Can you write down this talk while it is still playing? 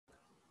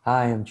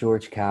Hi, I'm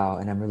George Cow,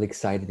 and I'm really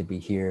excited to be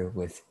here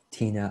with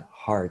Tina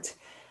Hart.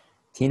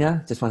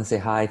 Tina, just want to say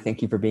hi.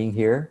 Thank you for being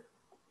here.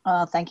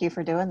 Thank you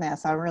for doing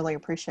this. I really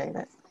appreciate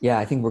it. Yeah,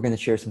 I think we're going to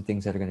share some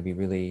things that are going to be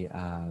really,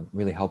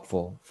 really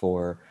helpful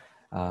for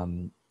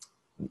um,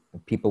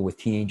 people with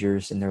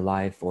teenagers in their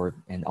life, or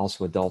and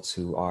also adults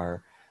who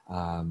are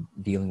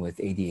dealing with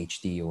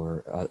ADHD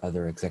or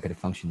other executive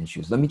function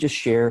issues. Let me just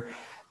share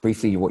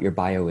briefly what your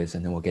bio is,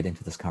 and then we'll get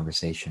into this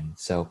conversation.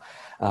 So,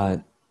 uh,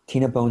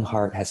 Tina Bowne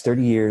Hart has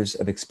 30 years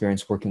of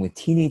experience working with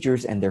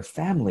teenagers and their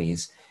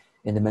families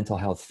in the mental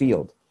health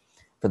field.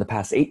 For the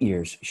past 8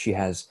 years, she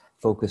has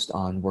focused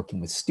on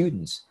working with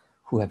students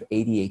who have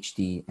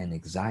ADHD and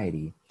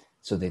anxiety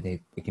so that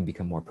they can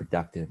become more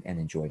productive and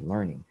enjoy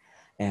learning.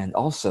 And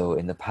also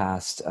in the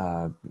past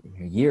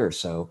year or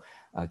so,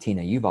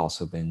 Tina, you've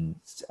also been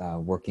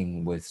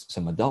working with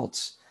some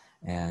adults,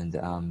 and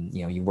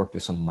you worked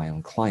with some of my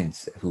own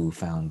clients who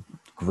found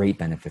great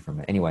benefit from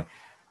it. Anyway,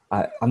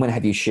 I'm going to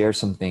have you share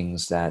some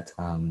things that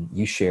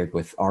you shared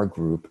with our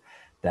group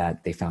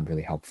that they found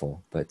really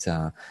helpful. But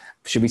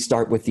should we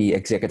start with the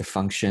executive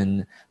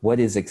function?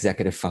 What is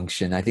executive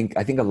function? I think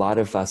a lot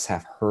of us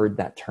have heard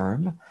that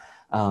term,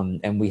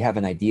 and we have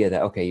an idea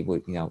that okay,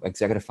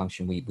 executive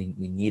function, we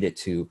need it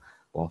to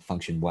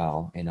function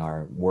well in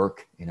our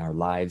work, in our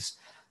lives.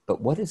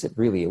 But what is it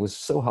really? It was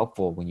so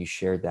helpful when you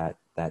shared that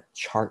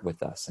chart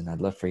with us, and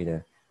I'd love for you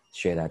to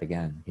share that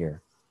again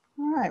here.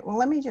 All right. Well,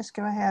 let me just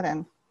go ahead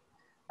and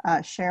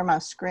share my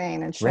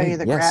screen and show you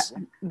Great. Yes.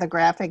 the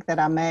graphic that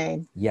I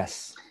made.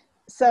 Yes.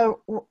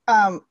 So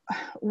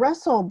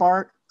Russell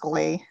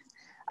Barkley,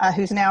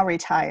 who's now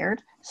retired,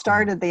 Mhm.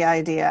 started the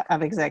idea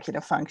of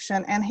executive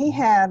function, and he Mhm.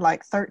 had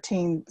like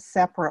 13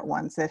 separate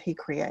ones that he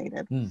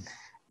created. Mm.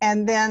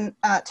 And then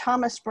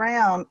Thomas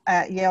Brown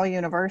at Yale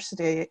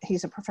University,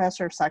 he's a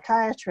professor of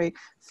psychiatry,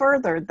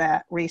 furthered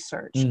that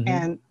research Mhm.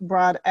 and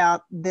brought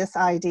out this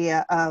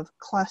idea of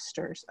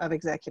clusters of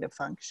executive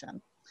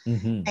function.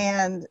 Mhm.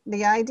 And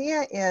the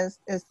idea is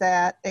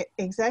that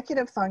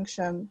executive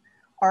function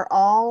are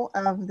all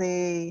of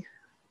the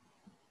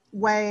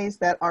ways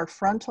that our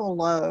frontal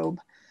lobe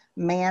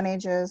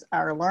manages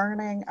our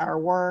learning, our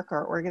work,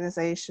 our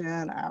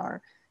organization,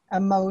 our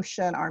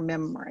emotion, our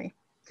memory.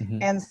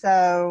 Mhm. And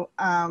so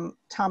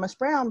Thomas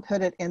Brown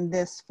put it in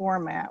this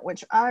format,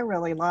 which I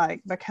really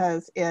like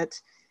because it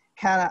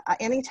kind of,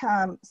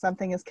 anytime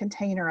something is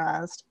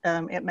containerized,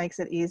 it makes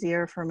it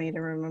easier for me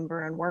to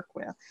remember and work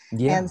with.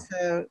 And Yeah.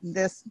 so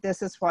this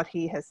is what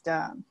he has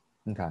done.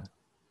 Okay.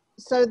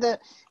 So the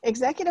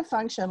executive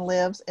function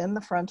lives in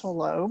the frontal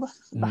lobe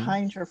Mhm.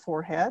 behind your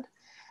forehead.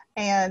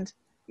 And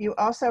you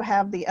also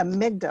have the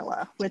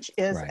amygdala, which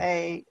is Right.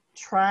 a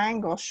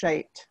triangle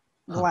shaped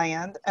Huh.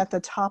 gland at the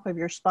top of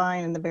your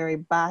spine in the very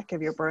back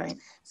of your brain.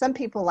 Some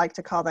people like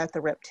to call that the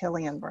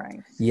reptilian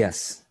brain.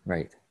 Yes.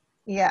 Right.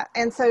 Yeah.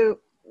 And so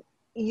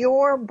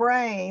your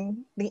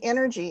brain, the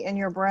energy in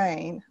your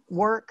brain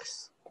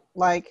works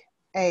like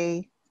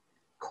a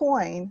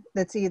coin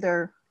that's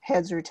either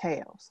heads or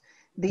tails.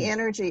 The Hmm.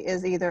 energy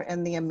is either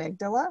in the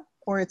amygdala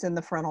or it's in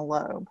the frontal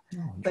lobe,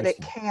 Oh, but it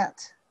interesting.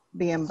 can't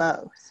be in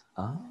both.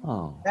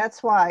 Oh.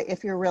 That's why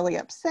if you're really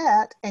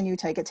upset and you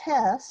take a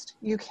test,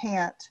 you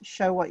can't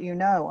show what you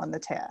know on the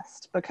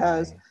test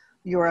because Right.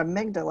 your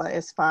amygdala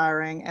is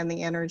firing and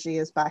the energy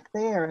is back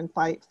there in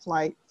fight,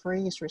 flight,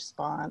 freeze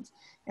response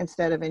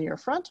instead of in your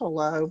frontal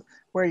lobe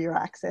where you're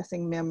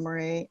accessing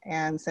memory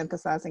and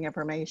synthesizing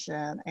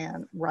information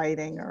and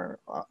writing or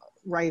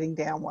writing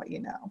down what you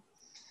know.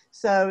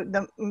 So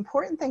the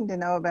important thing to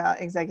know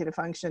about executive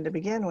function to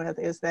begin with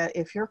is that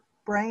if your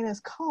brain is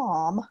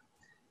calm,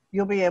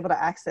 you'll be able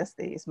to access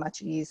these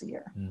much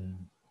easier. Mm.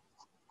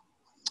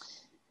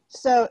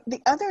 So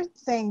the other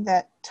thing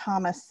that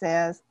Thomas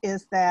says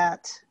is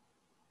that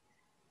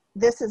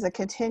this is a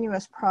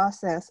continuous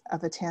process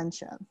of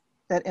attention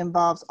that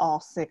involves all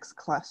six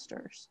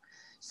clusters.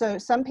 So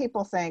some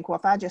people think, well,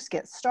 if I just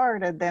get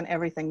started, then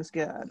everything's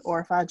good. Or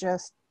if I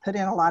just put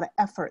in a lot of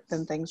effort,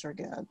 then things are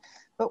good.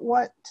 But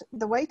what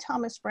the way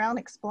Thomas Brown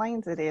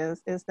explains it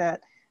is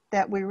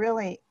that we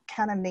really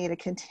kind of need a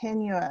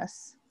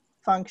continuous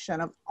function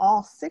of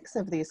all six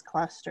of these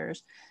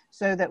clusters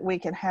so that we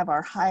can have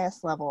our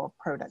highest level of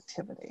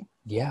productivity.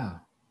 Yeah.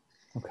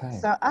 Okay.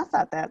 So I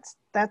thought that's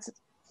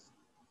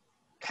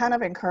kind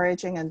of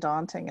encouraging and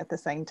daunting at the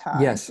same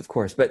time. Yes, of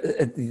course. But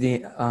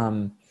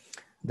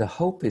the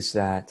hope is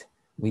that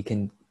we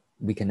can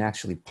we can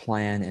actually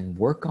plan and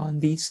work on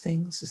these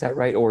things. Is that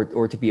right?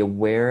 Or to be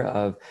aware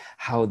of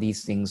how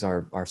these things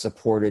are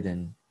supported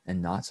and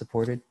not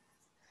supported.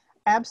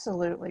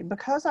 Absolutely.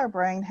 Because our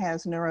brain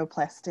has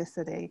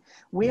neuroplasticity,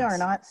 we are Yes.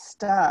 not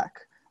stuck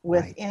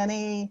with Right.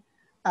 any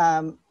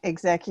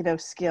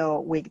executive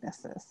skill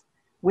weaknesses.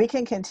 We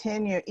can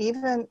continue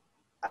even.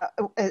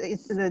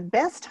 It's the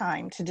best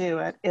time to do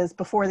it is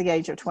before the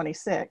age of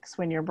 26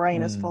 when your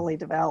brain is Mm. fully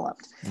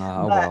developed.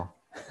 Oh But well.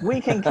 we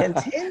can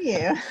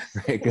continue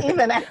Very good.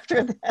 even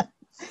after that.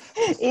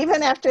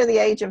 Even after the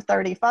age of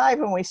 35,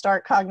 when we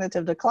start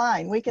cognitive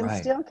decline, we can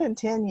Right. still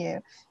continue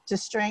to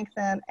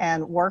strengthen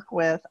and work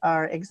with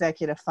our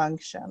executive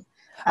function.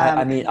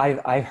 I mean,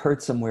 I've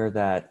heard somewhere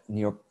that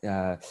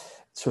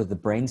sort of the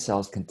brain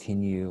cells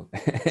continue,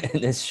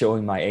 and it's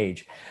showing my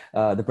age.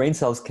 The brain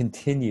cells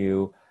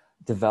continue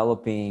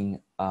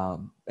developing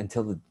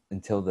until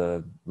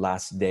the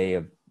last day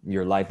of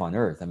your life on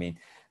Earth. I mean,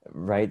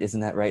 right?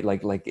 Isn't that right?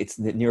 Like it's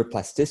the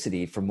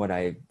neuroplasticity from what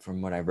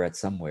I've read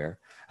somewhere.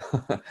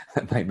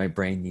 My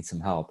brain needs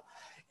some help.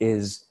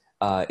 Is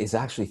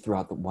actually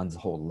throughout one's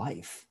whole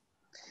life.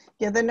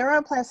 Yeah, the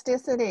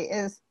neuroplasticity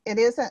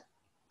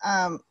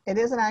it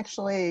isn't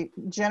actually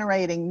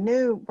generating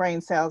new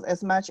brain cells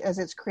as much as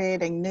it's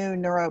creating new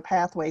neural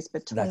pathways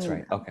That's between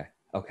right. them. Okay.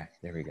 Okay.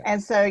 There we go.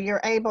 And so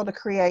you're able to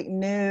create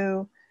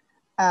new,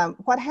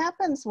 what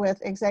happens with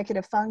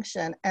executive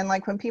function, and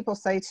like when people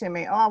say to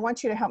me, oh, I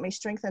want you to help me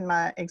strengthen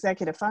my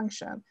executive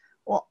function.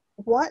 Well,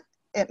 what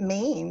it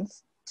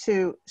means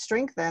to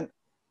strengthen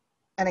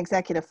an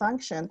executive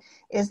function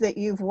is that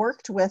you've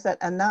worked with it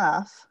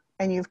enough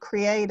and you've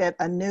created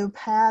a new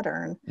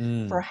pattern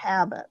for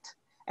habit.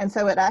 And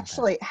so it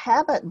actually,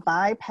 habit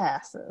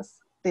bypasses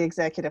the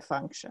executive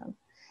function.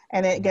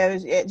 And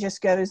it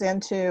just goes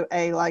into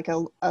a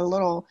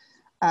little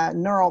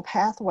neural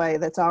pathway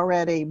that's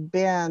already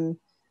been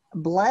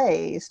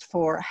blazed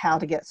for how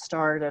to get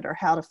started or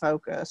how to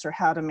focus or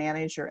how to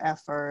manage your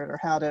effort or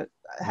how to,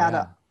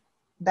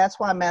 that's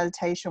why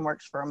meditation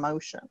works for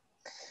emotion.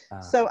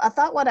 So I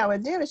thought what I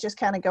would do is just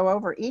kind of go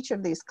over each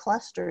of these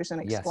clusters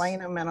and explain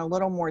them in a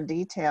little more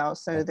detail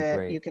so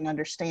that you can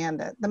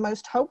understand it. The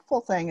most hopeful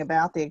thing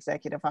about the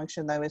executive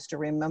function, though, is to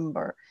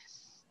remember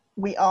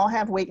we all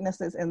have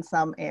weaknesses in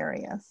some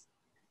areas,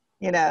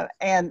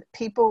 and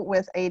people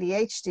with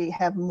ADHD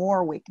have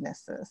more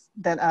weaknesses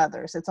than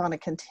others. It's on a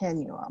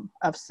continuum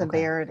of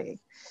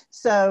severity.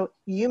 So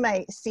you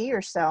may see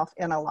yourself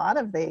in a lot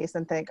of these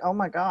and think, oh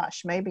my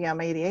gosh, maybe I'm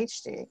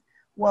ADHD.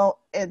 Well,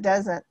 it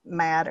doesn't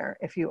matter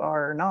if you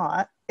are or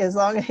not, as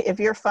long as if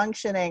you're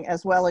functioning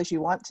as well as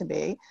you want to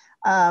be,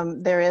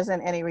 there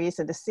isn't any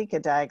reason to seek a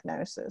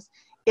diagnosis.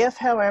 If,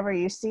 however,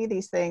 you see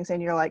these things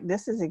and you're like,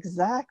 this is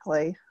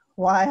exactly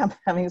why I'm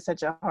having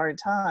such a hard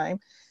time,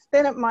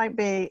 then it might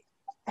be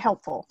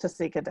helpful to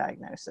seek a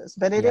diagnosis.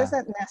 But it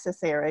isn't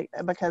necessary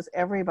because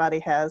everybody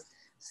has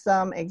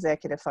some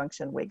executive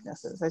function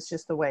weaknesses. That's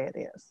just the way it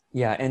is.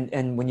 Yeah,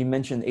 and when you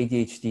mentioned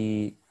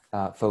ADHD,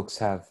 folks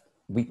have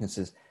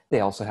weaknesses. They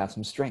also have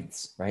some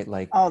strengths, right?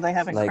 They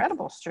have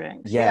incredible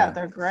strengths. Yeah,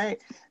 They're great.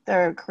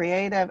 They're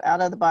creative,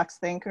 out of the box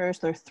thinkers.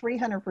 They're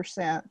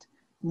 300%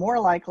 more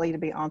likely to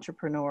be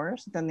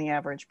entrepreneurs than the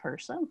average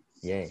person.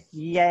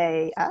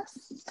 Yay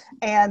us.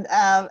 And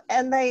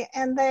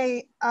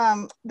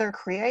they're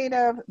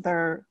creative.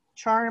 They're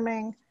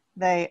charming.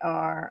 They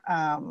are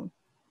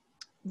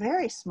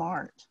very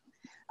smart.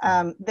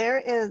 There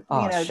is,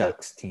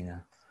 shucks,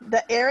 Tina.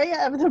 The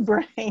area of the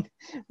brain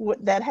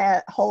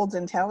that holds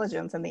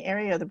intelligence and the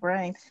area of the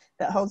brain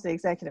that holds the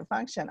executive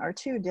function are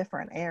two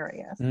different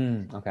areas.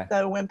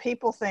 So when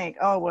people think,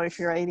 oh, well, if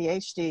you're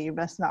ADHD, you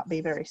must not be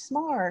very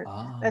smart,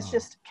 that's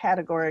just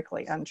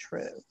categorically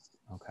untrue.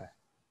 Okay.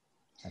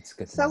 That's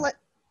good to know.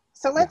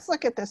 Let's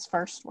look at this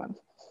first one.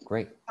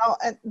 Great. Oh,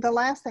 the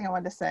last thing I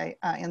wanted to say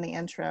in the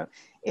intro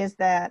is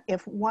that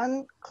if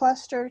one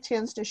cluster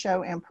tends to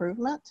show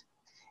improvement,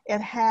 it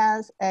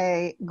has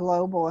a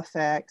global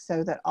effect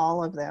so that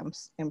all of them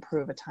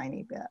improve a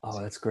tiny bit.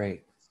 Oh, that's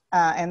great.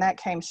 And that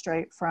came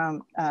straight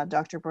from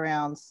Dr.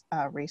 Brown's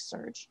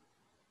research.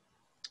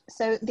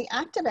 So the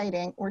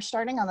activating, we're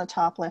starting on the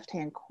top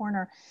left-hand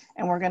corner,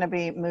 and we're going to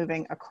be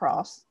moving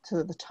across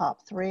to the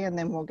top three, and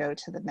then we'll go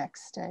to the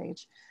next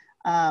stage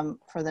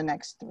for the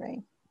next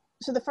three.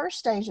 So the first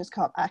stage is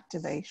called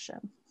activation.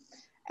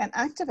 And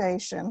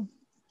activation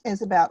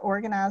is about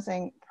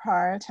organizing,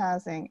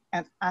 prioritizing,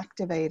 and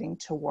activating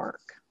to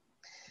work.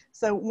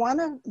 So one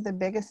of the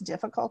biggest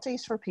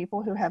difficulties for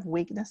people who have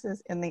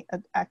weaknesses in the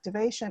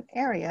activation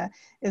area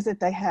is that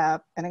they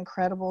have an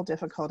incredible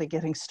difficulty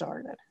getting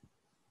started.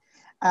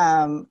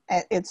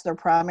 It's their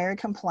primary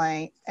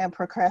complaint, and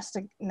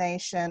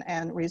procrastination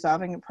and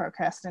resolving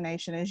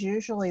procrastination is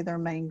usually their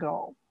main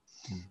goal.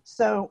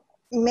 So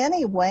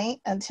many wait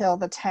until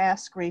the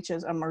task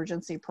reaches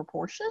emergency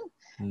proportion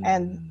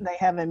and they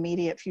have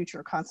immediate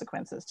future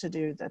consequences to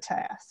do the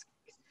task.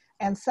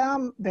 And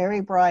some very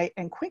bright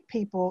and quick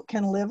people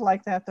can live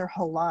like that their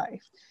whole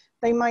life.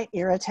 They might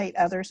irritate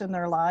others in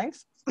their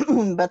life,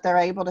 but they're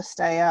able to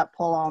stay up,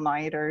 pull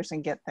all-nighters,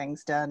 and get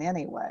things done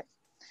anyway.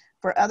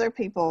 For other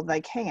people,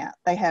 they can't.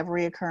 They have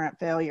recurrent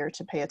failure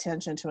to pay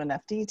attention to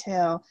enough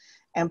detail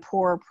and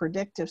poor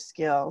predictive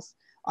skills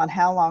on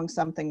how long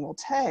something will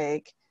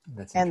take,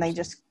 and they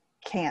just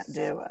can't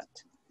do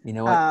it. You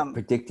know what?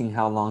 Predicting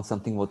how long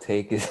something will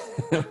take is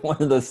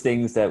one of those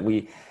things that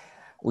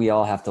we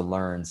all have to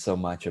learn so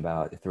much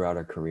about throughout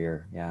our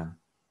career. Yeah.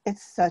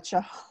 It's such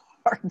a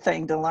hard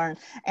thing to learn.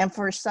 And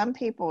for some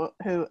people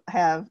who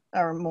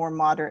are more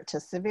moderate to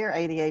severe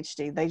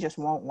ADHD, they just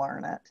won't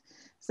learn it.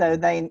 So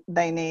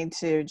they need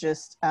to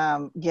just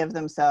give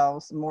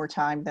themselves more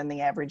time than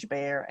the average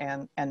bear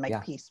and make Yeah.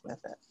 peace with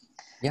it.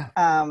 Yeah.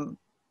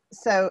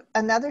 So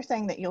another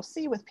thing that you'll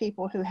see with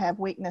people who have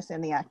weakness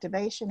in the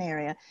activation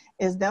area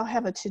is they'll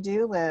have a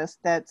to-do list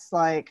that's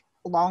like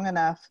long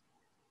enough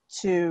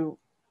to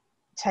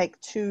take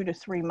 2 to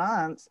 3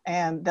 months,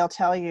 and they'll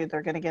tell you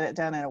they're going to get it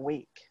done in a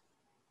week.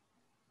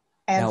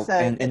 And Now, so,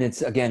 and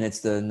it's, again,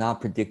 it's the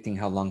not predicting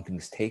how long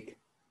things take.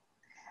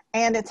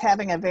 and it's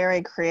having a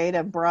very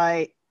creative,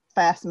 bright,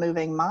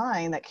 fast-moving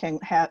mind that can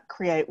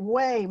create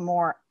way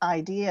more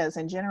ideas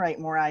and generate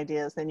more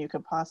ideas than you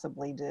could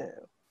possibly do.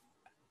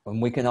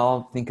 And we can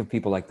all think of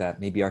people like that,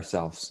 maybe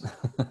ourselves.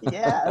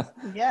 Yes,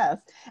 yes.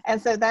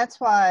 And so that's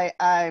why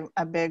I'm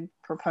a big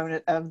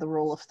proponent of the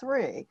rule of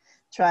 3,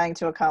 trying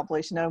to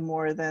accomplish no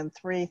more than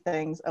 3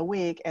 things a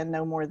week and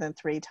no more than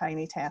 3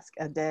 tiny tasks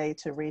a day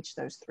to reach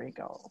those 3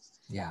 goals.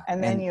 Yeah.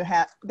 And then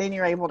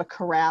you're able to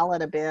corral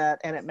it a bit,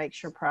 and it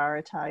makes your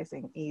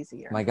prioritizing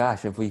easier. My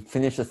gosh, if we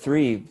finish a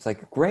 3, it's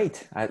like,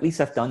 great, at least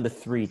I've done the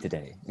 3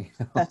 today.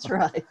 That's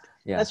right.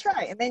 Yeah. That's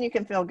right. And then you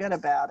can feel good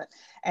about it.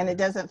 And it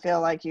doesn't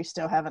feel like you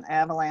still have an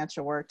avalanche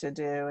of work to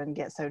do and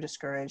get so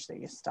discouraged that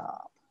you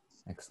stop.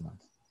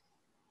 Excellent.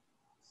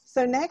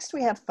 So next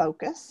we have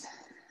focus.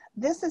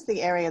 This is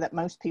the area that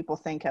most people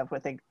think of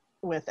with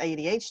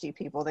ADHD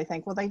people. They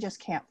think, well, they just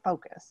can't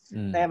focus.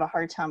 They have a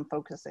hard time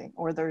focusing,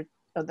 or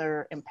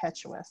they're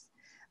impetuous.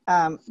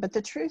 But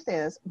the truth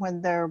is,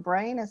 when their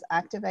brain is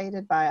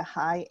activated by a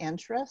high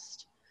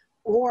interest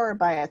or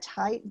by a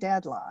tight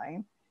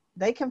deadline,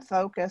 they can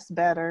focus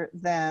better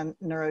than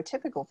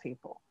neurotypical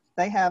people.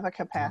 They have a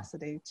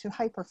capacity to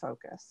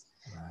hyperfocus,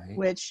 Right.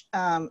 which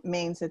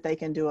means that they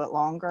can do it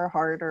longer,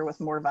 harder, with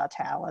more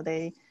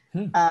vitality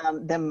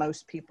than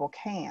most people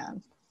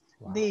can.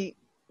 Wow. The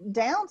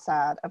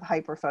downside of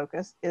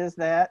hyperfocus is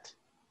that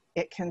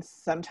it can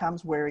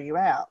sometimes wear you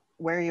out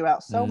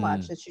so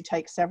much that you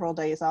take several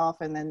days off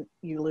and then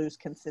you lose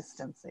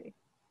consistency.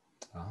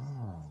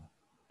 Oh.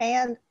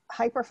 And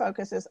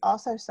hyperfocus is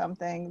also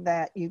something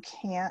that you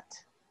can't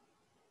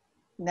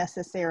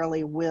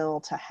necessarily will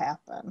to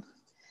happen.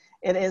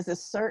 It is a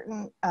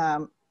certain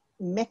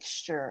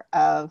mixture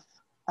of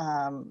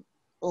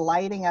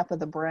lighting up of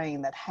the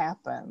brain that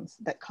happens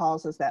that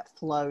causes that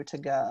flow to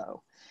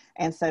go.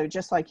 And so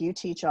just like you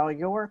teach all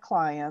your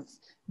clients,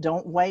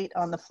 don't wait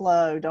on the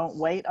flow, don't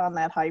wait on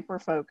that hyper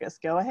focus,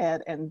 go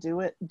ahead and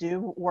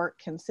do work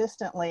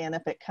consistently. And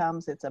if it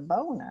comes, it's a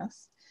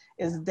bonus,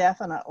 is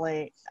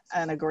definitely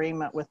an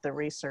agreement with the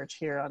research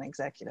here on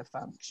executive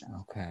function.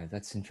 Okay,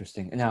 that's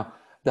interesting. Now,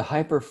 the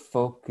hyper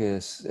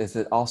focus, is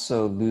it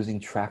also losing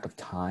track of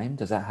time?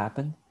 Does that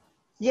happen?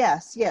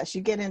 Yes,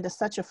 you get into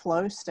such a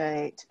flow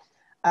state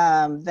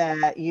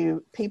that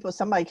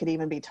somebody could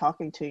even be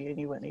talking to you and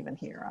you wouldn't even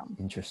hear them.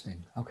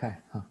 Interesting. Okay.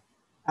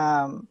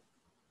 Huh.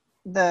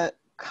 The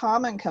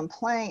common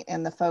complaint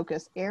in the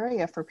focus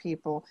area for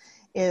people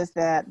is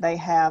that they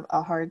have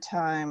a hard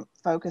time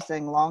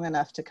focusing long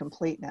enough to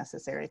complete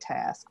necessary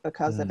tasks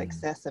because of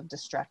excessive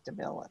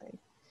distractibility.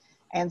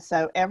 And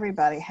so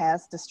everybody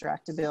has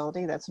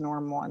distractibility. That's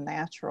normal and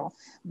natural.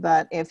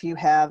 But if you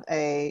have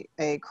a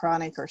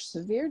chronic or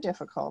severe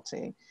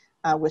difficulty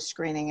with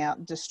screening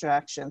out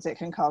distractions, it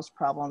can cause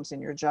problems in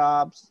your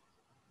jobs,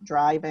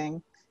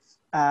 driving,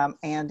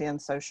 and in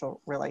social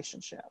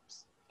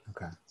relationships.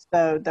 Okay.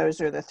 So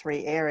those are the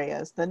 3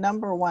 areas. The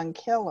number 1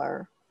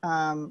 killer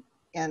in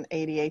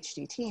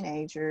ADHD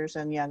teenagers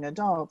and young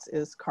adults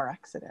is car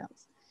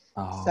accidents.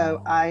 Oh.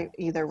 So I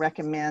either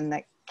recommend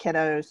that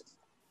kiddos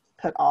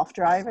put off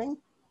driving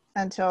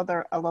until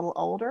they're a little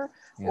older,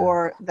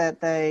 or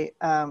that they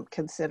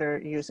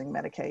consider using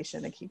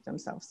medication to keep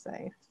themselves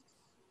safe.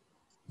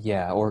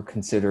 Yeah, or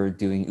consider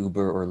doing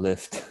Uber or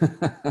Lyft.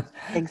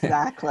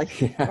 Exactly.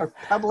 Yeah. Or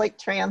public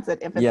transit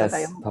if it's Yes,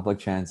 available. public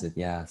transit.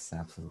 Yes,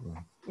 absolutely.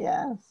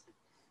 Yes.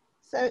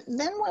 So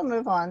then we'll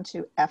move on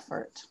to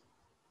effort.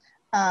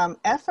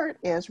 Effort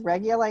is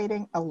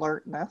regulating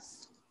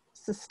alertness,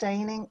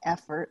 sustaining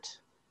effort,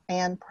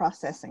 and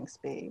processing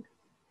speed.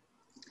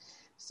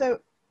 So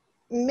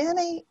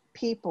many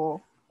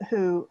people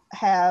who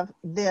have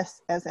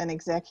this as an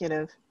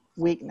executive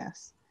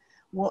weakness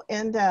will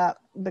end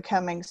up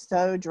becoming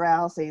so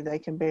drowsy they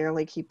can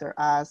barely keep their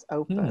eyes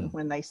open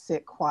when they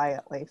sit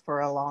quietly for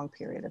a long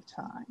period of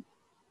time.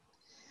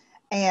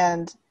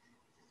 And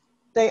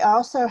they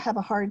also have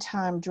a hard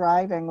time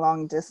driving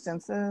long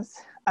distances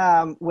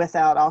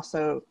without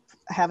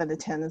having a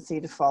tendency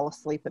to fall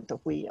asleep at the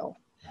wheel.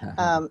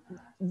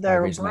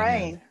 Their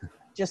brain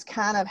just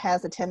kind of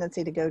has a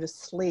tendency to go to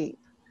sleep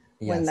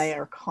when they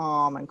are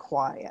calm and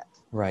quiet.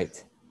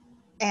 Right.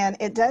 And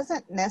it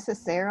doesn't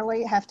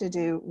necessarily have to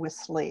do with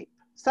sleep.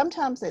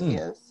 Sometimes it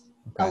is.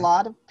 Okay. A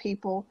lot of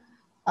people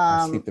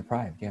are sleep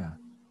deprived.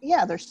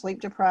 Yeah, they're sleep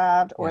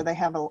deprived, or they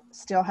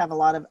still have a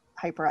lot of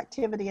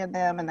hyperactivity in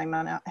them, and they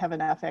might not have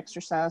enough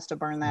exercise to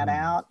burn that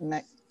out, and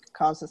that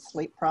causes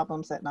sleep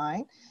problems at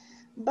night.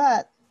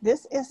 But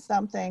this is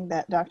something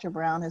that Dr.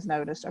 Bowne has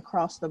noticed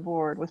across the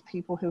board with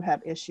people who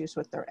have issues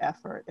with their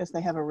effort, is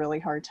they have a really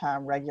hard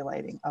time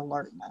regulating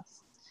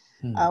alertness.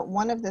 Hmm.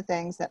 One of the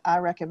things that I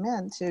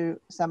recommend to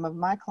some of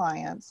my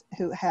clients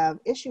who have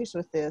issues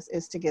with this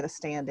is to get a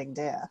standing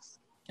desk.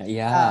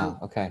 Yeah.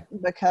 Okay.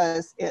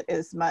 Because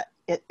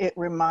it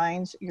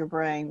reminds your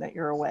brain that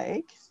you're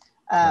awake,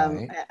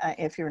 Right.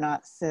 if you're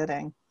not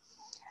sitting.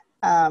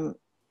 Um,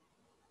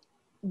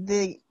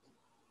 the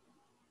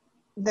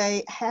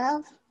they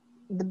have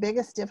the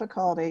biggest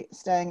difficulty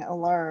staying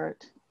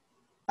alert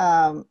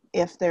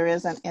if there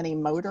isn't any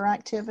motor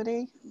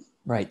activity,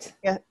 Right.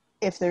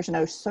 if there's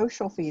no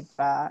social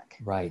feedback,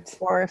 Right.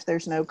 or if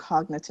there's no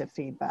cognitive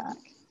feedback.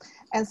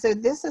 And so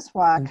this is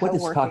why And what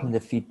is co-working,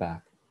 cognitive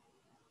feedback?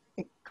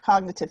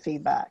 cognitive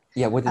feedback,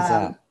 Yeah. What is um,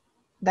 that?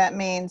 that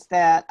means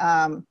that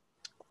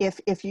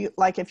if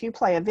you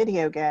play a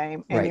video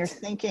game and you're Right.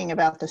 thinking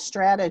about the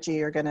strategy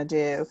you're going to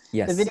do, the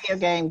Yes. video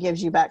game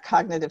gives you back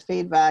cognitive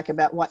feedback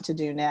about what to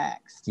do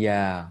next.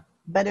 Yeah.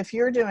 But if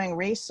you're doing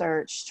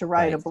research to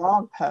write a Right.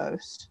 blog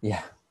post,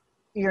 Yeah.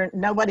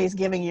 nobody's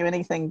giving you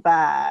anything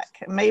back.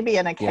 Maybe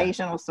an Yeah.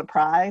 occasional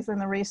surprise in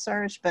the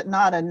research, but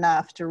not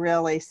enough to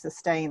really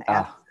sustain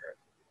effort. Ah,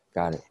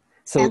 got it.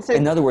 And So so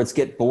in other words,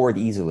 get bored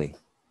easily.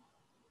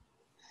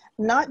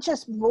 not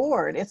just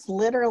bored, it's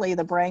literally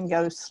the brain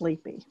goes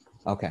sleepy.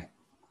 Okay. That's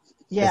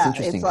Yeah,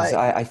 interesting it's because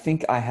like, I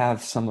think I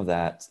have some of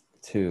that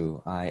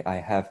too. I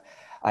have,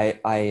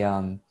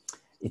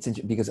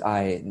 because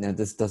now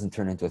this doesn't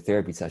turn into a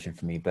therapy session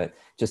for me, but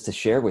just to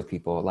share with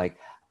people, like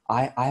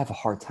I have a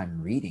hard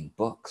time reading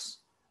books,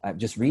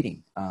 just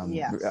reading.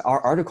 yes.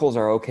 Articles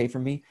are okay for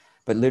me,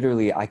 but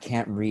literally I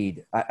can't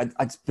read.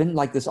 It's been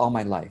like this all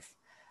my life.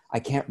 I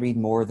can't read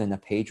more than a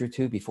page or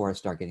two before I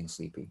start getting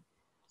sleepy.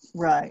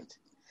 Right.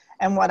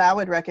 And what I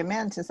would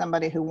recommend to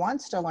somebody who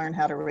wants to learn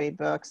how to read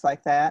books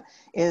like that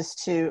is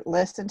to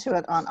listen to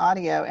it on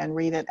audio and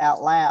read it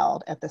out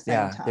loud at the same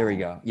Yeah, there we time.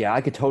 go. Yeah,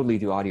 I could totally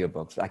do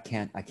audiobooks. I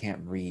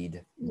can't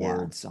read Yeah.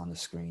 words on the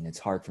screen. It's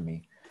hard for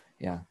me.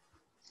 Yeah.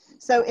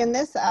 So in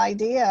this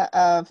idea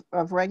of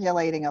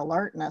regulating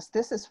alertness,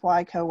 this is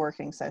why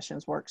co-working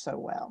sessions work so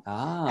well.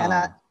 And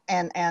I Ah,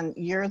 and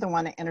you're the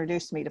one that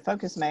introduced me to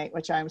FocusMate,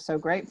 which I'm so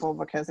grateful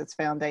because it's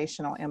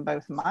foundational in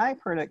both my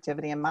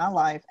productivity in my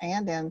life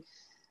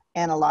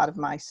and a lot of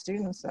my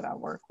students that I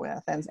work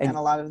with and and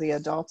a lot of the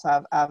adults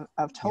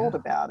I've told yeah.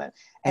 about it.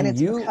 And And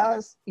it's you,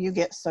 because you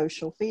get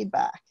social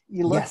feedback.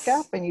 You look up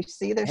yes. and you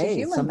see there's a Hey,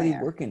 human somebody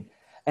there. working.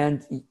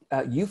 And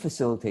you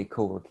facilitate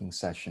co-working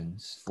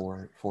sessions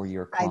for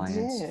your I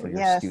clients, do, for your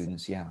yes.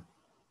 students. Yeah.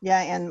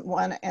 Yeah, and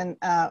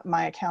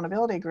my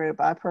accountability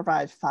group, I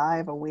provide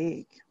 5 a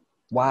week.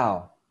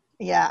 Wow.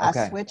 Yeah, I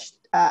Okay. switched.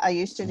 I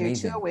used to do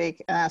 2 a Amazing.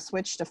 week, and I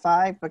switched to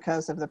 5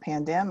 because of the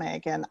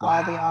pandemic and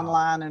all the Wow.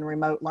 online and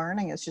remote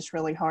learning. It's just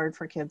really hard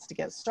for kids to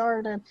get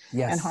started and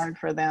Yes. hard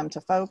for them to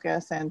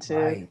focus and to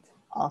Right.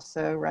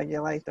 also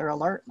regulate their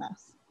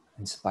alertness.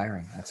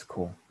 Inspiring. That's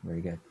cool.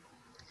 Very good.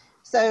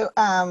 So,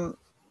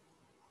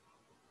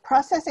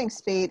 processing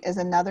speed is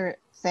another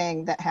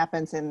thing that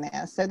happens in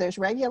this. So, there's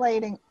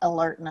regulating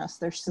alertness,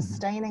 there's Hmm.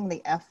 sustaining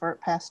the effort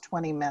past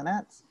 20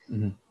 minutes.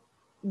 Hmm.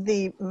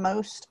 The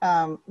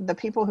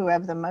people who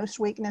have the most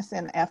weakness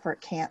in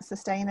effort can't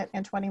sustain it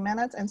in 20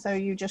 minutes, and so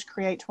you just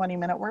create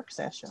 20-minute work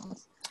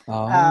sessions.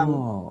 um,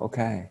 Oh,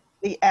 okay.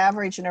 the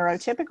average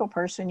neurotypical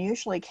person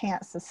usually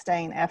can't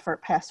sustain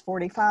effort past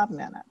 45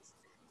 minutes,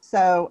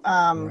 so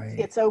Right.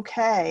 it's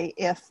okay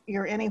if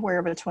you're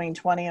anywhere between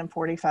 20 and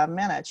 45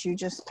 minutes. You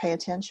just pay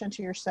attention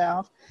to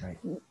yourself, Right.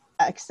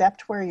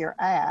 accept where you're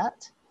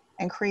at,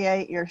 and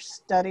create your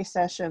study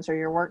sessions or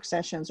your work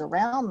sessions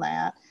around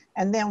that.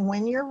 And then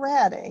when you're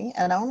ready,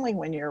 and only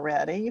when you're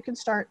ready, you can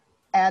start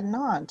adding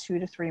on 2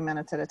 to 3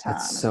 minutes at a That's time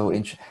and so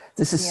interesting.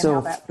 seeing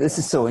how that This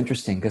is feels. so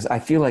interesting because I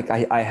feel like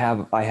I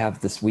have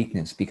this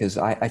weakness because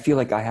I feel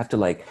like I have to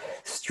like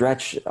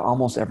stretch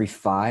almost every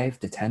 5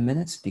 to 10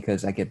 minutes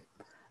because I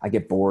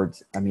get bored.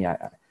 I mean,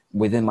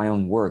 within my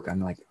own work,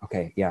 I'm like,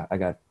 okay, yeah, I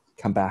got to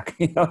come back.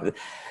 You know,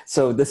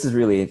 so this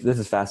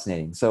is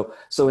fascinating. So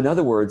in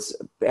other words,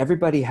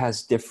 everybody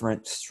has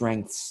different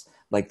strengths.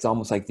 Like it's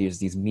almost like there's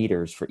these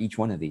meters for each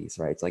one of these,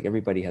 right? It's like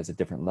everybody has a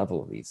different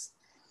level of these.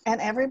 And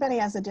everybody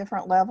has a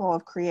different level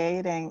of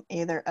creating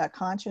either a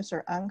conscious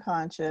or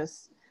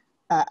unconscious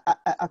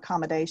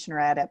accommodation or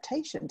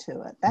adaptation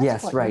to it. That's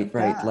Yes, what right, you've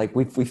right. done. Like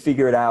we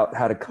figured out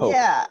how to cope.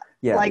 Yeah.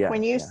 Yeah, Like yeah,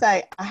 when you yeah.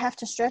 say, I have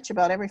to stretch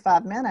about every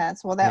 5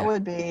 minutes, well, that Yeah.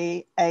 would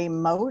be a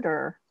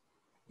motor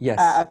Yes.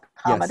 Yes.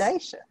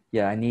 accommodation.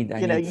 Yeah, I need You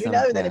some,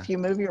 know that yeah. if you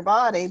move your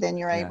body, then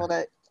you're Yeah. able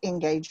to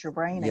engage your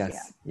brain again.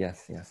 Yes.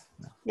 Yes. Yes.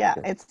 No. Yeah,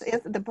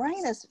 Good. the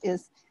brain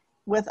is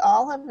with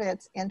all of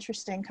its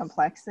interesting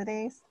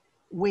complexities,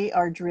 we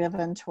are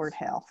driven toward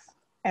health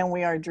and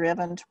we are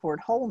driven toward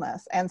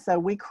wholeness. And so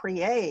we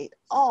create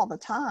all the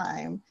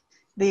time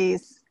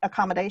these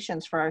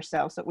accommodations for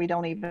ourselves that we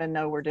don't even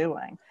know we're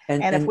doing.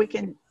 And if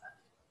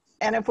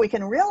And we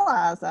can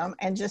realize them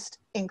and just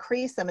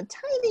increase them a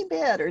tiny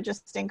bit or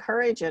just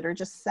encourage it or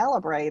just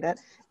celebrate it,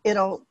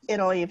 it'll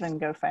even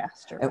go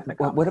faster with what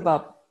accommodation.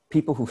 about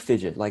people who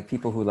fidget, like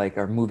people who like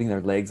are moving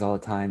their legs all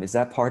the time? Is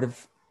that part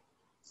of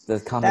the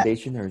That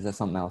accommodation or is that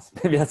something else?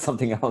 Maybe that's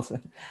something else.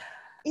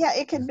 Yeah,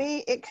 it could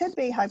be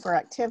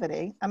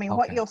hyperactivity. I mean,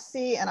 what Okay. you'll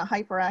see in a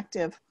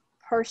hyperactive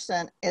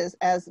person is,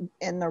 as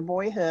in their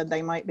boyhood,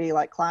 they might be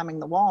like climbing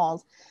the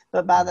walls,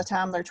 but by the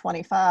time they're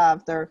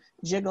 25, they're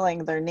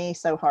jiggling their knee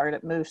so hard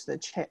it moves the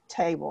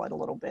table a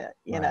little bit,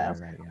 you Right, know,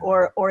 right, right.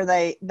 Yeah. or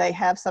they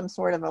have some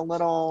sort of a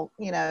little,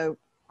 you know,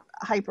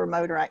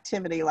 hypermotor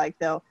activity, like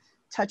they'll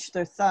touch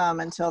their thumb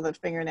until the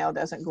fingernail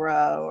doesn't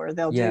grow, or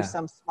they'll do Yeah.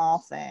 some small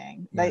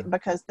thing. Yeah.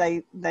 Because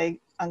they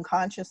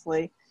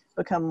unconsciously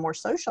become more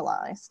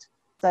socialized,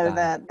 so Got it.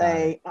 that Got it.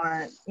 they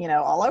aren't, you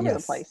know, all over the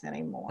Yes. place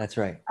anymore. That's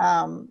right.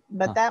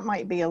 But Huh. that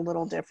might be a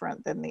little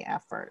different than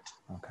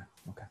Okay.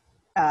 Okay.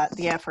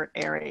 the effort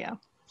area.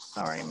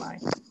 Sorry, my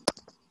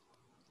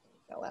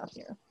fell out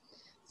here.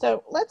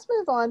 So let's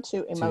move on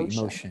to To emotion,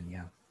 emotion.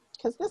 Yeah.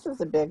 because this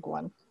is a big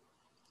one.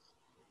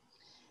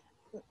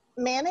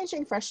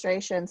 Managing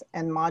frustrations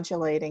and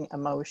modulating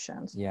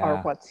emotions are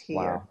Yeah. what's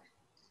here. Wow.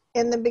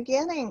 In the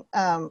beginning,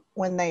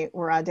 when they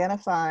were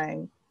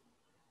identifying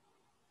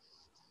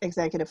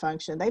executive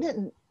function, they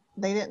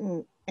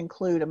didn't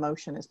include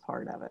emotion as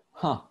part of it.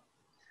 Huh.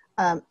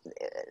 Um,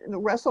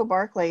 Russell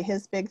Barkley,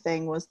 his big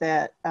thing was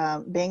that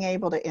being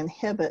able to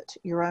inhibit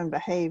your own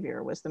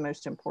behavior was the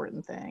most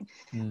important thing.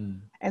 Mm.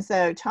 And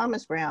so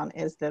Thomas Brown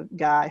is the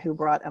guy who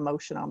brought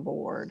emotion on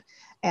board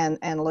and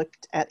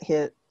looked at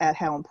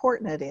how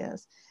important it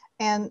is.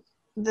 And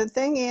the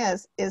thing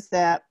is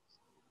that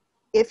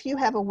if you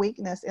have a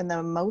weakness in the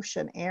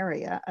emotion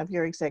area of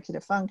your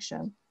executive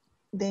function,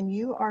 then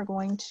you are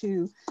going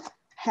to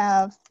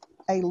have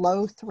a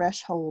low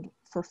threshold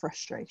for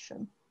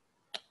frustration.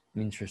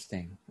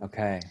 Interesting.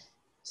 Okay.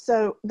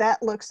 So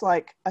that looks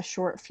like a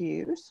short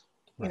fuse.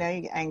 You Right. know,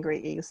 you get angry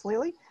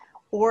easily,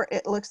 or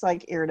it looks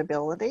like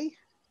irritability,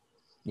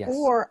 Yes.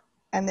 or,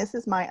 and this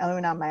is my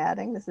own, I'm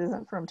adding, this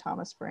isn't from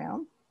Thomas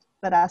Brown,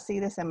 but I see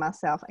this in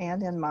myself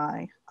and in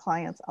my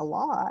clients a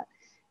lot,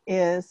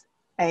 is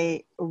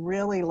a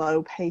really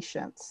low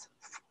patience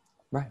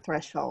Right.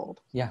 threshold.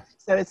 Yeah.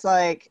 So it's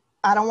like,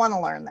 I don't want to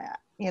learn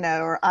that, you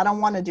know, or I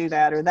don't want to do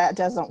that, or that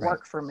doesn't Right.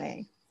 work for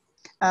me.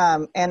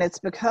 And it's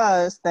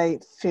because they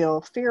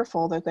feel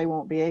fearful that they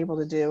won't be able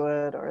to do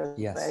it, or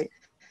Yes. they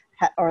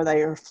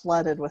are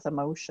flooded with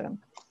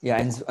emotion. Yeah.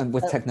 And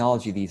with Uh,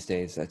 technology these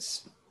days,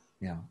 that's,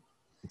 you know,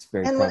 it's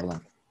very and with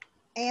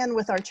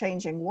prevalent. our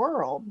changing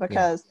world, Yeah.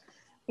 because,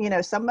 you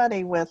know,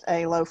 somebody with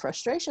a low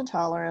frustration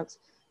tolerance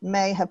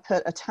may have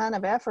put a ton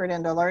of effort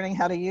into learning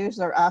how to use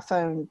their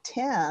iPhone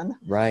 10,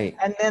 Right.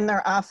 and then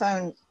their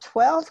iPhone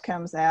 12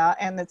 comes out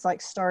and it's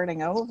like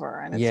starting over,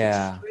 and it's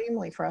Yeah.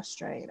 extremely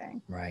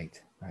frustrating.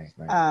 Right. Right.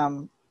 Right.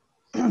 Um,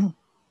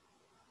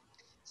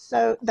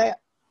 so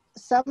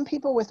some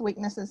people with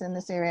weaknesses in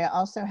this area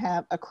also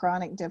have a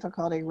chronic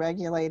difficulty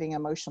regulating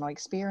emotional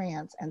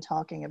experience and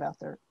talking about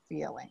their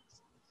feelings.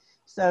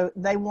 So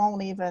they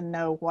won't even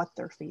know what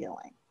they're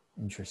feeling.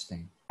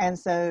 Interesting. And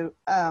so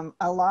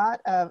a lot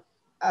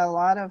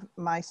of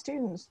my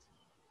students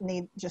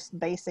need just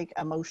basic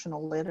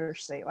emotional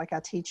literacy. Like,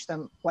 I teach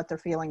them what their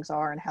feelings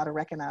are and how to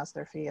recognize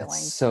their That's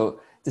feelings. so,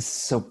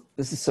 this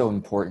is so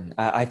important.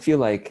 I feel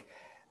like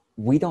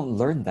we don't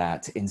learn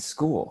that in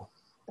school.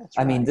 That's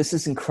I mean, right. this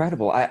is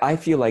incredible. I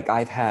feel like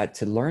I've had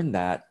to learn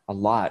that a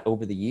lot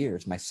over the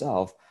years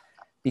myself,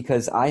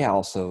 because I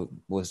also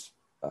was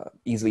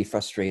easily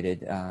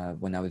frustrated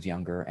when I was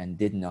younger and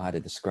didn't know how to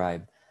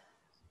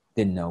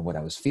didn't know what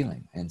I was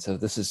feeling. And so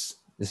this is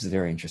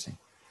very interesting.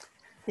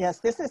 Yes,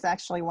 this is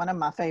actually one of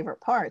my favorite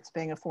parts,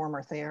 being a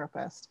former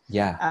therapist,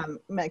 Yeah.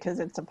 because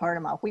it's a part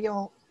of my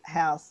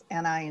wheelhouse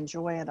and I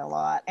enjoy it a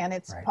lot. And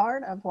it's Right.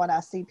 part of what I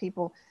see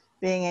people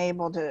being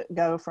able to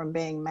go from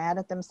being mad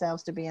at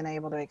themselves to being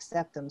able to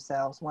accept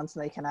themselves once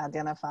they can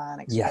identify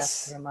and express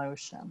Yes. their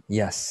emotion.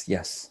 Yes.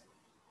 Yes.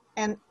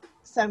 And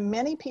so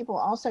many people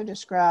also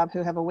describe,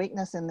 who have a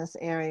weakness in this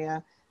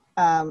area,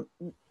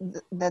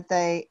 that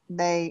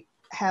they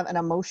have an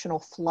emotional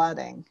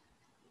flooding,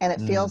 and it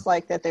Mm. feels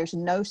like that there's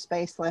no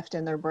space left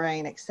in their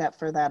brain except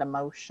for that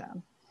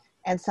emotion.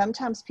 And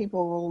sometimes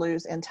people will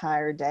lose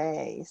entire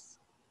days,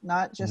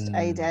 not just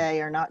a Mm.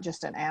 day or not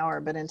just an hour,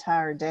 but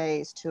entire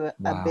days to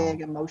a big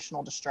Wow.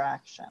 emotional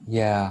distraction.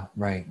 Yeah.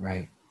 Right.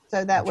 Right.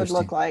 So that would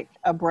look Interesting. like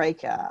a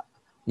breakup,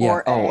 Yeah.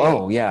 or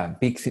Oh, yeah.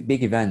 Big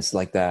events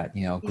like that,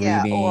 you know,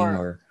 yeah, grieving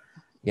or,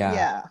 yeah.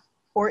 yeah,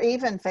 or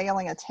even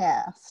failing a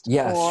test,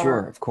 Yeah,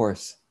 sure. Of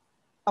course.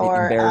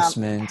 or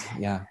Embarrassment.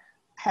 Yeah.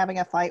 having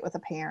a fight with a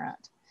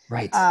parent.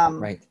 Right. Um,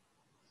 Right.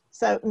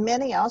 so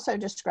many also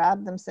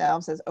describe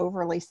themselves as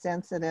overly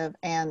sensitive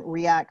and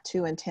react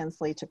too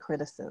intensely to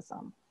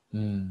criticism.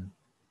 Mm.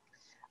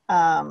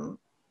 Um,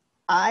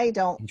 I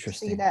don't see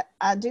Interesting. that.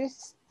 I do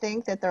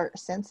think that they're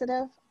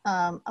sensitive.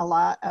 A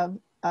lot of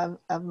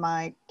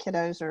my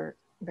kiddos are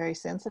very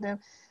sensitive,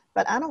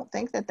 but I don't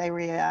think that they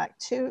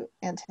react too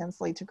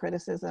intensely to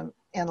criticism,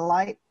 in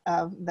light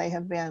of they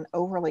have been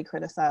overly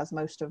criticized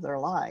most of their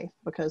life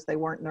because they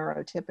weren't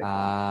neurotypical.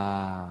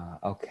 Ah,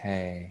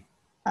 okay.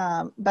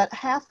 But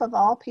half of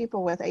all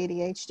people with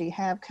ADHD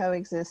have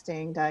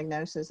coexisting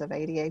diagnosis of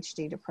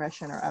ADHD,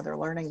 depression, or other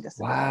learning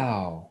disability.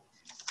 Wow.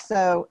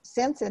 So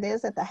since it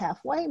is at the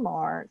halfway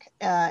mark,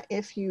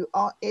 if you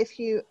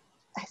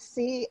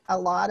see a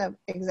lot of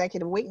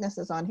executive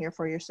weaknesses on here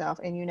for yourself,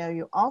 and you know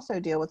you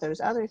also deal with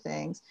those other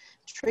things,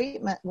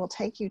 treatment will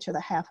take you to the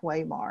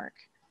halfway mark.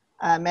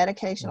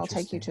 Medication will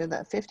take you to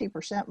the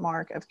 50%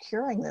 mark of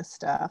curing this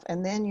stuff,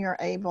 and then you're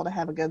able to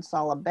have a good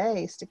solid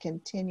base to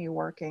continue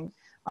working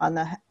on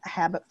the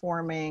habit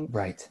forming,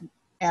 right,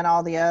 and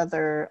all the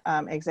other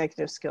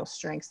executive skill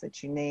strengths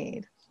that you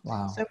need.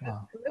 wow, So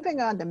wow.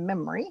 moving on to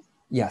memory.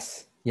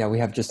 Yes, yeah, we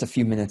have just a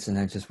few minutes, and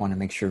I just want to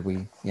make sure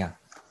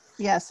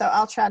Yeah, so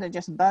I'll try to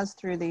just buzz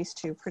through these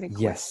two pretty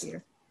quick yes,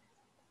 here.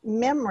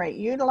 Memory,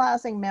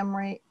 utilizing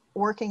memory,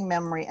 working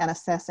memory, and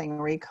assessing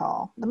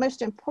recall. The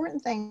most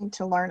important thing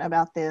to learn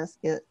about this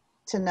is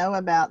to know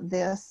about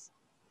this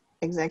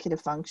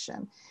executive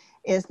function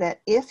is that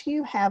if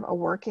you have a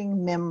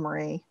working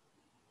memory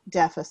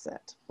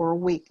deficit or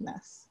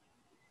weakness,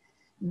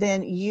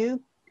 then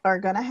you are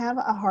going to have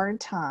a hard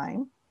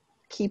time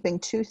keeping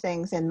two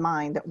things in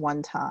mind at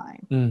one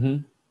time. mm-hmm.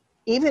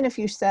 Even if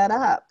you set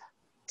up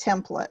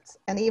templates,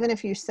 and even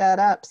if you set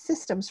up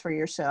systems for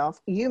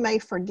yourself, you may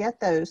forget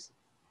those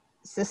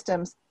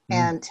systems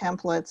and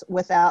templates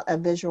without a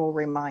visual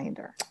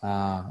reminder.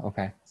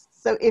 Okay.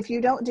 So if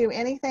you don't do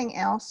anything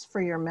else for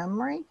your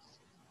memory,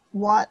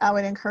 what I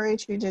would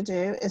encourage you to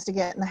do is to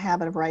get in the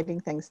habit of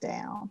writing things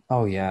down.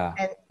 Oh yeah.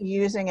 And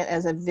using it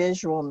as a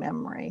visual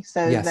memory,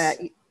 so Yes. that,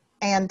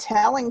 and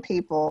telling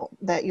people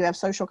that you have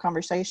social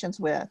conversations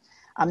with,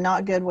 I'm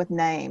not good with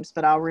names,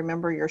 but I'll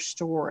remember your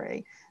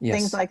story. Yes.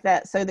 Things like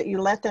that, so that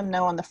you let them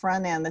know on the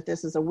front end that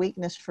this is a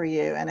weakness for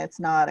you and it's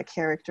not a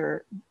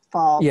character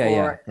fault,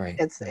 or right,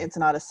 it's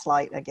not a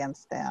slight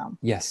against them.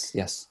 Yes.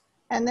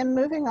 And then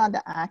moving on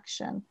to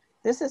action.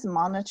 This is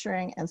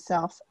monitoring and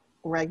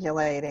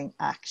self-regulating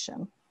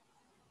action.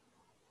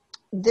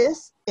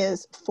 This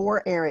is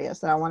 4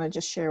 areas that I want to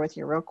just share with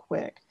you real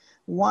quick.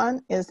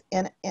 One is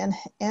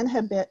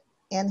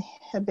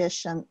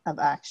inhibition of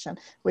action,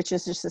 which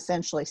is just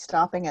essentially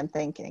stopping and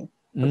thinking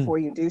before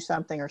you do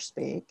something or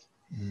speak.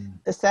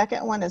 The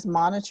second one is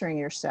monitoring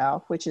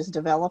yourself, which is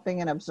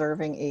developing and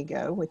observing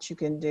ego, which you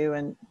can do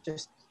in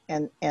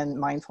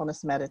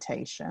mindfulness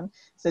meditation,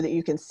 so that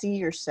you can see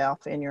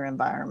yourself in your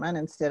environment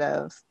instead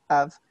of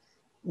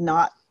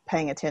not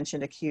paying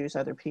attention to cues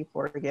other people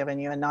are giving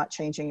you and not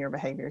changing your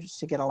behaviors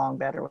to get along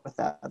better with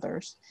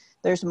others.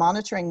 There's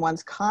monitoring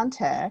one's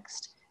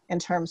context in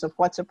terms of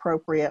what's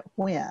appropriate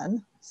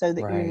when, so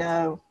that you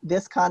know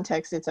this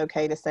context it's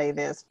okay to say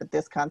this, but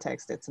this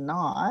context it's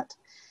not.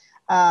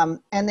 And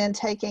then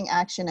taking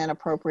action in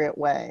appropriate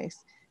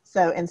ways.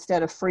 So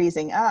instead of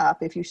freezing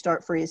up, if you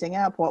start freezing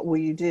up, what will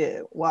you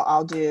do? Well,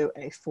 I'll do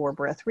a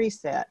 4-breath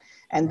reset,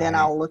 and then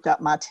I'll look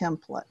up my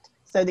template,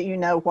 so that you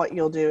know what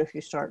you'll do if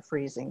you start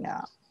freezing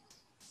up.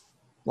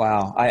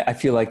 Wow. I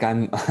feel like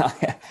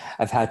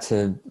I've had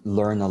to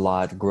learn a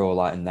lot, grow a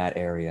lot in that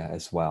area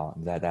as well.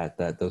 That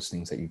those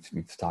things that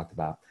you've talked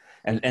about.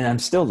 And I'm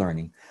still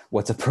learning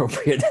what's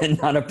appropriate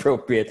and not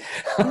appropriate.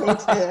 Me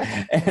too.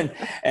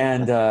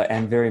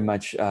 and very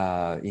much,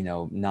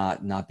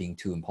 not being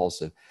too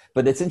impulsive.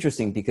 But it's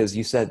interesting because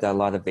you said that a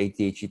lot of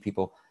ADHD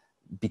people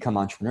become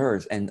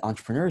entrepreneurs, and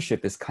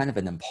entrepreneurship is kind of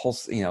an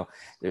impulse,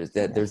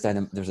 there's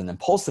an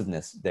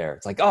impulsiveness there.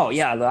 It's like, oh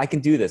yeah, I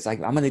can do this. I'm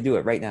going to do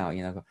it right now,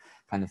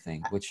 kind of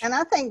thing, and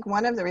I think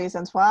one of the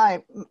reasons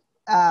why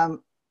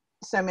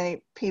so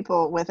many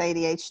people with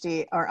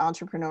ADHD are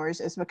entrepreneurs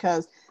is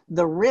because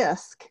the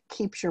risk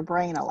keeps your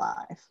brain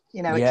alive.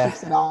 It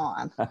keeps it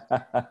on,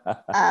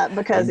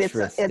 because it's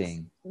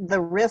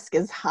the risk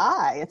is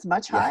high. It's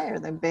much higher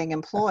than being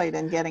employed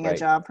and getting a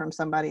job from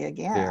somebody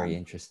again. Very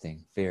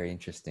interesting.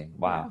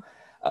 Wow.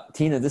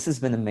 Tina, this has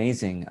been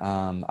amazing.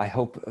 I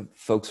hope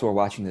folks who are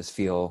watching this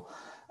feel,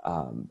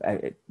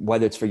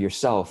 whether it's for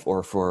yourself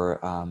or for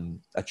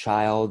a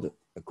child,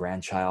 a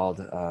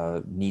grandchild,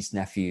 niece,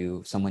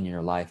 nephew, someone in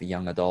your life, a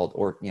young adult,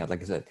 or,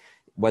 like I said,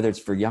 whether it's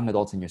for young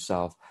adults and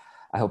yourself,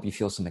 I hope you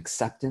feel some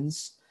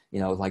acceptance,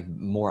 like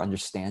more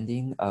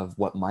understanding of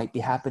what might be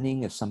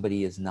happening if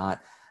somebody is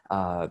not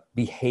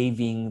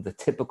behaving the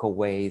typical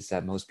ways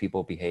that most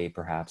people behave,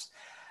 perhaps.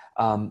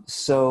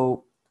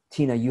 So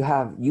Tina,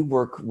 you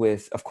work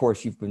with, of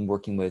course, you've been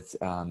working with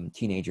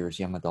teenagers,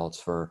 young adults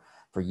for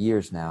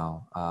years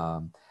now,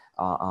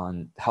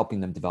 on helping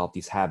them develop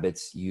these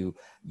habits. You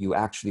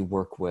actually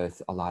work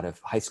with a lot of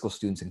high school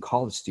students and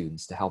college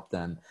students to help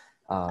them.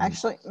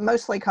 Actually,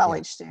 mostly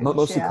college students.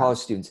 Mostly college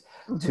students,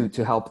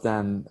 to help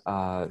them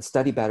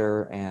study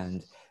better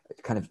and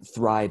kind of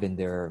thrive in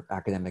their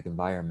academic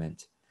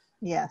environment.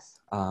 Yes.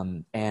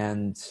 And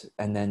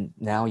then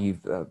now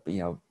you've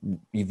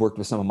worked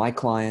with some of my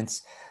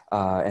clients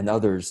and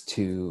others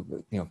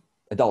to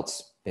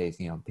adults,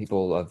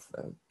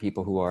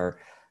 people who are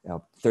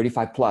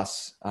 35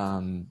 plus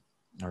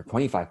or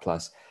 25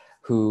 plus,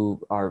 who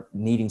are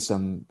needing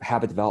some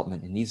habit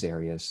development in these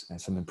areas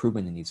and some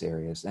improvement in these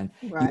areas. And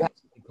you have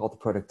something called the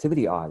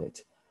productivity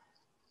audit.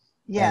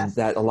 Yes. And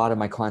that a lot of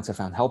my clients have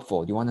found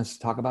helpful. Do you want us to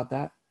talk about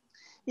that?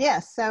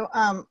 Yes. So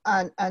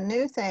a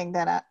new thing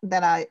that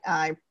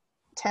I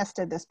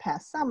tested this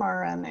past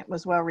summer and it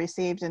was well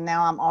received. And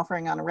now I'm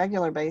offering on a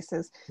regular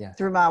basis Yes.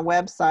 through my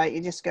website.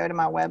 You just go to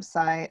my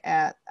website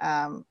at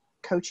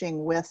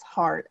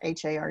coachingwithheart,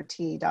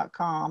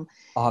 HART.com.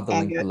 I'll have the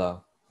and link go,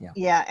 below. Yeah.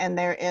 yeah, and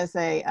there is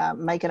a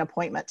make an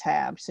appointment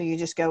tab. So you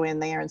just go in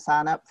there and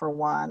sign up for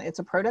one. It's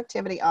a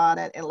productivity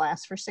audit. It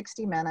lasts for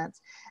 60 minutes.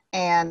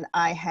 And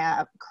I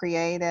have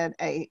created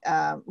a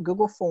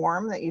Google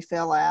form that you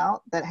fill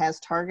out that has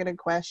targeted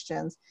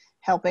questions,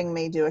 helping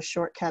me do a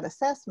shortcut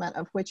assessment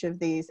of which of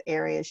these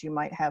areas you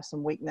might have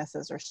some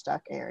weaknesses or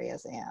stuck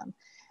areas in.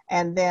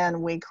 And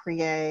then we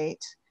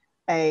create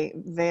a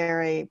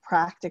very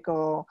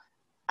practical,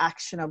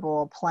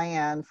 actionable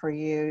plan for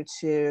you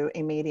to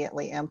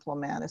immediately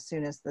implement as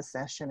soon as the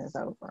session is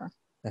over.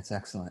 That's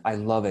excellent. I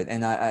love it.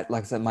 And I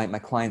like I said, my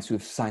clients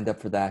who've signed up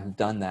for that, who've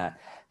done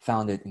that,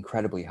 found it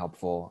incredibly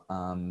helpful,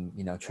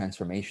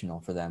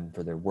 transformational for them,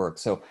 for their work.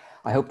 So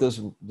I hope those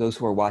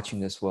who are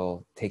watching this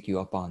will take you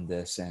up on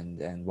this.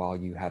 And while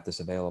you have this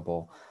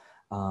available,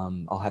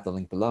 I'll have the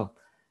link below.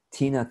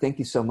 Tina, thank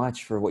you so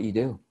much for what you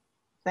do.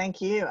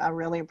 Thank you. I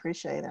really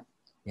appreciate it.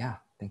 Yeah,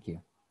 thank you.